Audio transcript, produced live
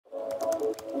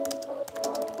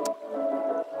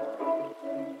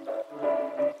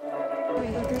before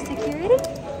we go through security?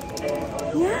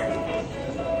 Yeah.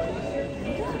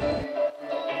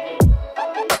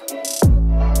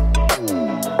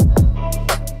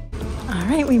 All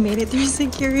right, we made it through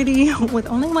security with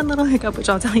only one little hiccup, which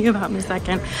I'll tell you about in a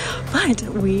second. But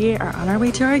we are on our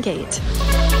way to our gate.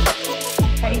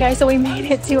 Alright guys, so we made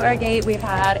it to our gate. We've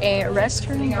had a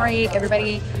restroom break.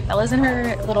 Everybody, Bella's in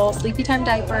her little sleepy time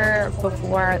diaper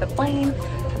before the plane.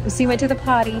 So we went to the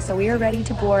potty, so we were ready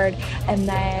to board. And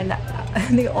then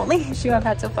the only issue I've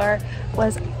had so far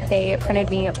was they printed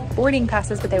me boarding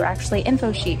passes, but they were actually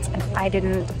info sheets. And I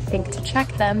didn't think to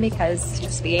check them because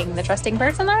just being the trusting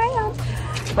person that I am,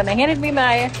 when they handed me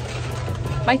my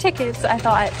tickets, I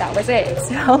thought that was it.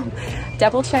 So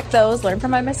double check those, learn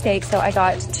from my mistakes. So I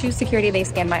got to security, they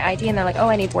scanned my ID and they're like, oh,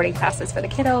 I need boarding passes for the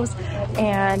kiddos.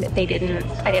 And I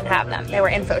didn't have them. They were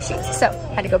info sheets. So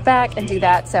I had to go back and do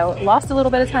that. So lost a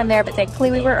little bit of time there, but thankfully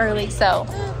we were early. So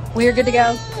we were good to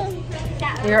go.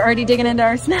 We were already digging into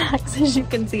our snacks, as you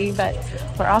can see, but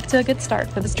we're off to a good start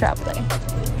for this travel day.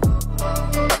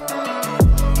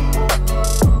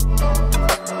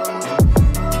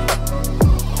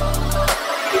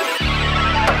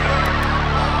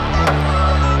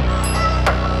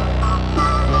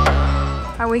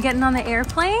 Are we getting on the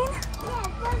airplane?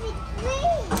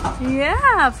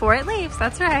 Yeah, before it leaves,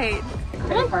 that's right.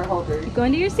 Come on, go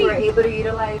into your seat. We're able to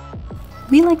utilize.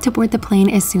 We like to board the plane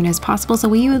as soon as possible, so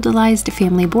we utilized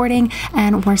family boarding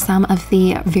and were some of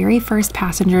the very first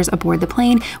passengers aboard the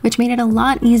plane, which made it a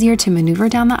lot easier to maneuver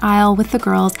down the aisle with the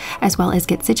girls, as well as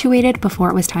get situated before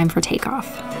it was time for takeoff.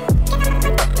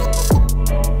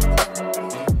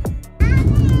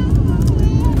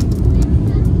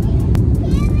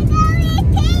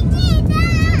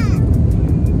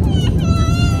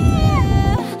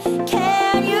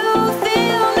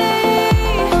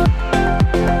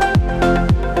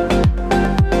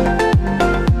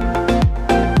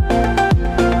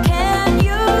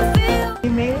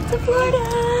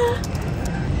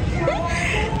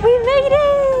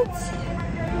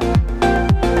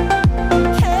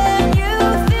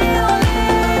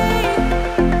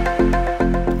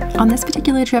 On this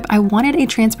particular trip, I wanted a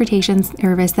transportation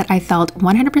service that I felt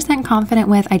 100% confident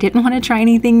with. I didn't want to try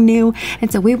anything new,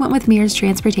 and so we went with Mears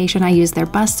Transportation. I used their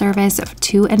bus service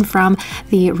to and from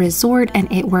the resort,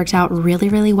 and it worked out really,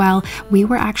 really well. We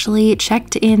were actually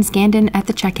checked in, scanned in at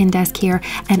the check-in desk here,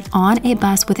 and on a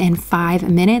bus within 5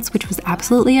 minutes, which was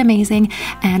absolutely amazing.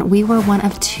 And we were one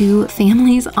of 2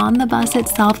 families on the bus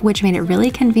itself, which made it really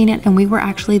convenient, and we were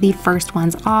actually the first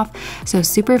ones off. So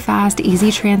super fast,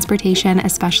 easy transportation,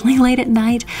 especially late at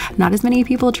night. Not as many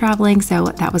people traveling, so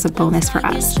that was a bonus for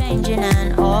us. Climb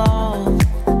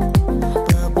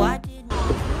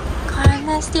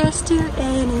the stairs to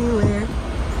anywhere.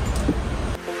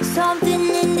 Something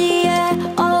in the air,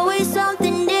 always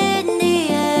something in the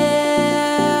air.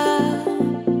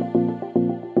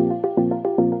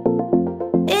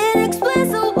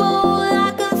 Inexplicable,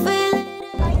 I can feel it.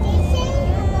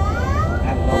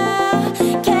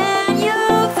 Can you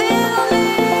feel me?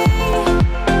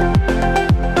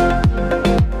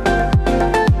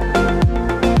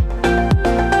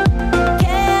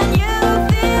 Can you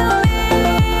feel me?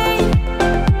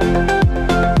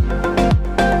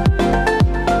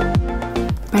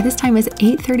 By this time it was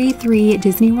 8:33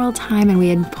 Disney World time, and we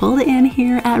had pulled in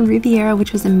here at Riviera,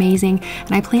 which was amazing.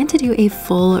 And I plan to do a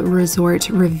full resort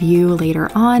review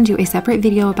later on, do a separate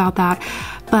video about that.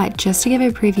 But just to give a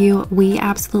preview, we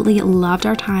absolutely loved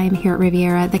our time here at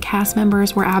Riviera. The cast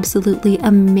members were absolutely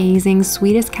amazing,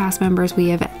 sweetest cast members we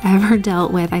have ever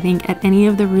dealt with, I think, at any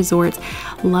of the resorts.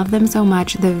 Love them so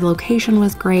much. The location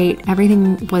was great.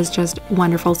 Everything was just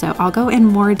wonderful. So I'll go in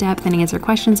more depth and answer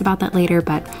questions about that later,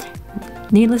 but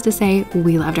needless to say,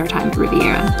 we loved our time at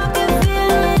Riviera.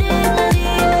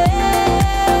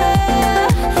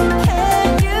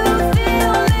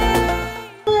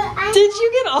 Did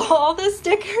you get all the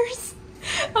stickers?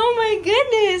 Oh my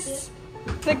goodness.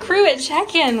 The crew at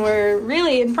check-in were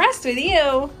really impressed with you.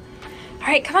 All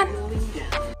right, come on. What is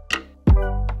that?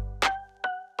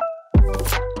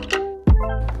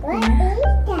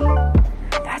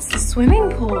 That's the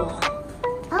swimming pool.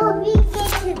 Oh, we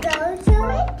get to go to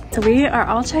it? So we are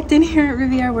all checked in here at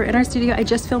Riviera. We're in our studio. I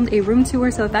just filmed a room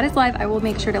tour, so if that is live, I will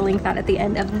make sure to link that at the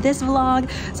end of this vlog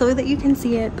so that you can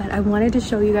see it. But I wanted to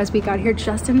show you guys, we got here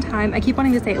just in time. I keep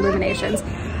wanting to say Illuminations.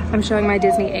 I'm showing my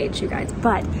Disney age, you guys,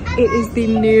 but it is the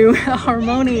new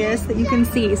Harmonious that you can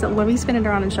see. So let me spin it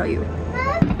around and show you.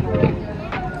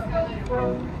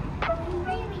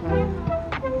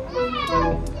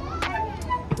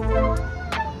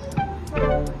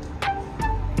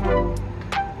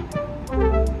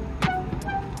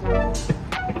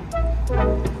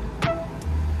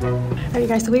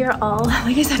 guys, so we are all,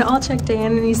 like I said, all checked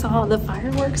in, and you saw the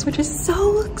fireworks, which is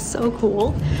so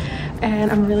cool.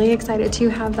 And I'm really excited to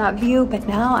have that view, but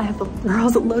now I have the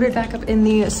girls loaded back up in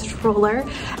the stroller,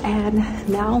 and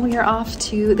now we are off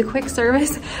to the quick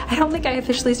service. I don't think I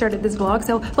officially started this vlog,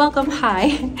 so welcome,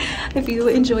 hi. If you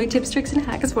enjoy tips, tricks, and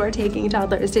hacks for taking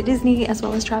toddlers to Disney, as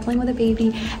well as traveling with a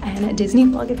baby and Disney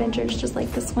vlog adventures just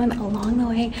like this one along the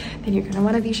way, then you're gonna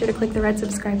wanna be sure to click the red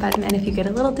subscribe button. And if you get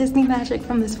a little Disney magic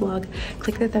from this vlog,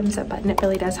 click the thumbs up button. It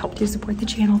really does help to support the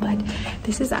channel. But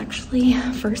this is actually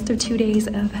first of 2 days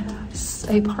of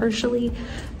a partially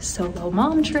solo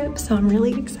mom trip, so I'm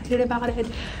really excited about it.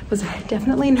 Was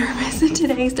definitely nervous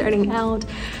today starting out.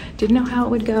 Didn't know how it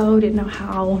would go, didn't know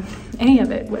how any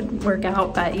of it would work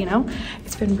out, but you know,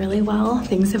 it's been really well.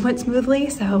 Things have went smoothly,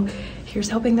 so here's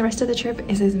hoping the rest of the trip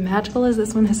is as magical as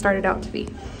this one has started out to be.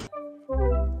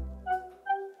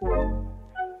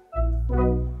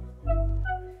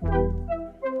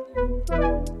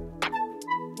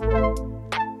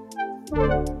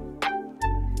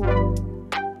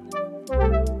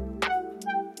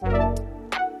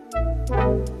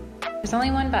 There's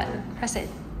only one button. Press it.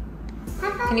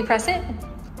 Can you press it?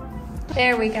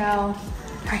 There we go. All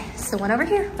right, so one over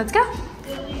here. Let's go.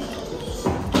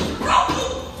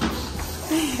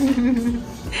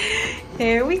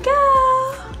 There we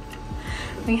go.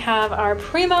 We have our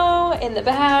Primo in the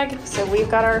bag. So we've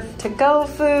got our to-go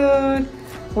food.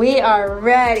 We are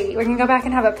ready. We're gonna go back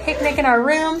and have a picnic in our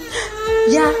room.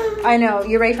 Yeah, I know.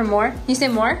 You ready for more? You say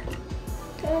more?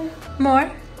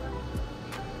 More?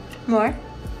 More?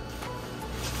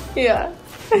 Yeah.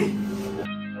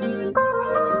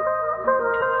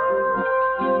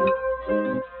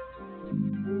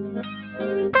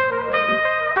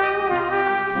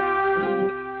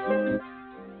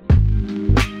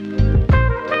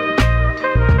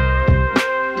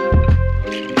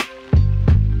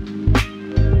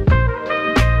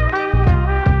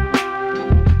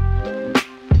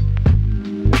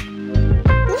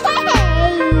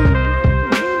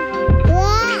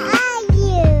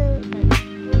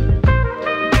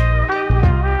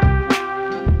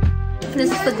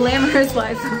 Glamorous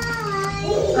life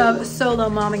of solo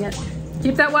momming it.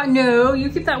 Keep that no, you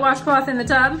keep that washcloth in the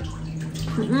tub.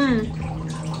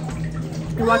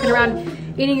 You're walking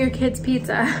around eating your kids'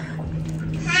 pizza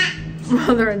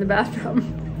while they're in the bathroom.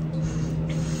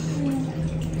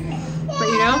 But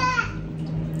you know,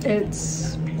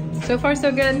 it's so far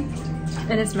so good,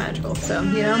 and it's magical. So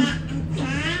you know,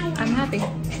 I'm happy.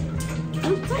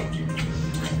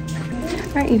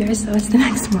 Alright you guys, so it's the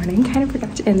next morning. Kind of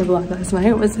forgot to end the vlog last night.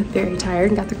 I was very tired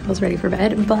and got the girls ready for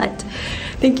bed, but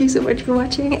thank you so much for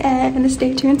watching, and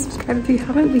stay tuned, subscribe if you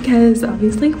haven't, because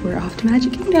obviously we're off to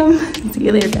Magic Kingdom. See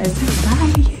you later guys,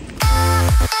 bye.